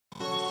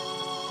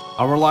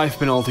Our Life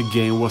Penalty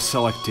game was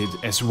selected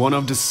as one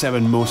of the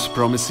 7 most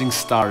promising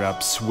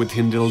startups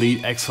within the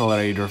Lead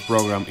Accelerator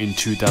program in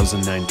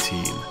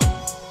 2019.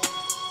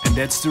 And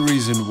that's the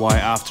reason why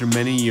after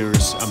many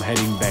years I'm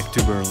heading back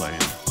to Berlin.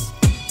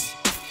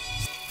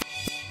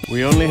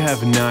 We only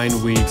have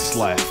 9 weeks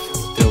left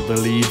till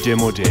the Lead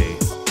Demo Day,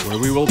 where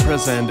we will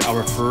present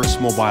our first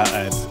mobile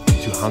app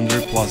to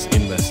 100 plus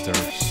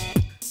investors.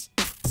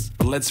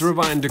 But let's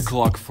rewind the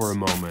clock for a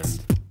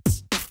moment.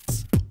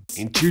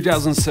 In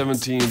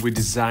 2017 we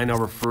designed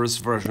our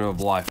first version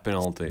of Life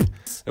Penalty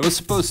that was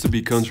supposed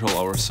to control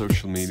our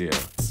social media.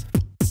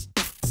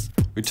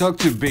 We talked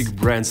to big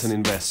brands and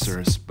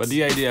investors, but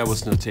the idea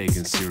was not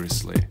taken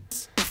seriously.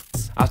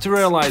 After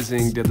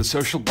realizing that the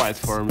social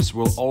platforms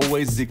will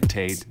always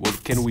dictate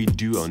what can we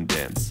do on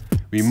them,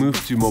 we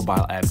moved to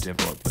mobile app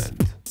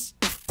development.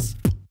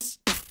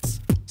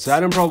 So I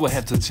don't probably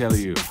have to tell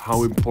you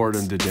how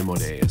important the demo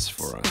day is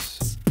for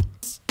us.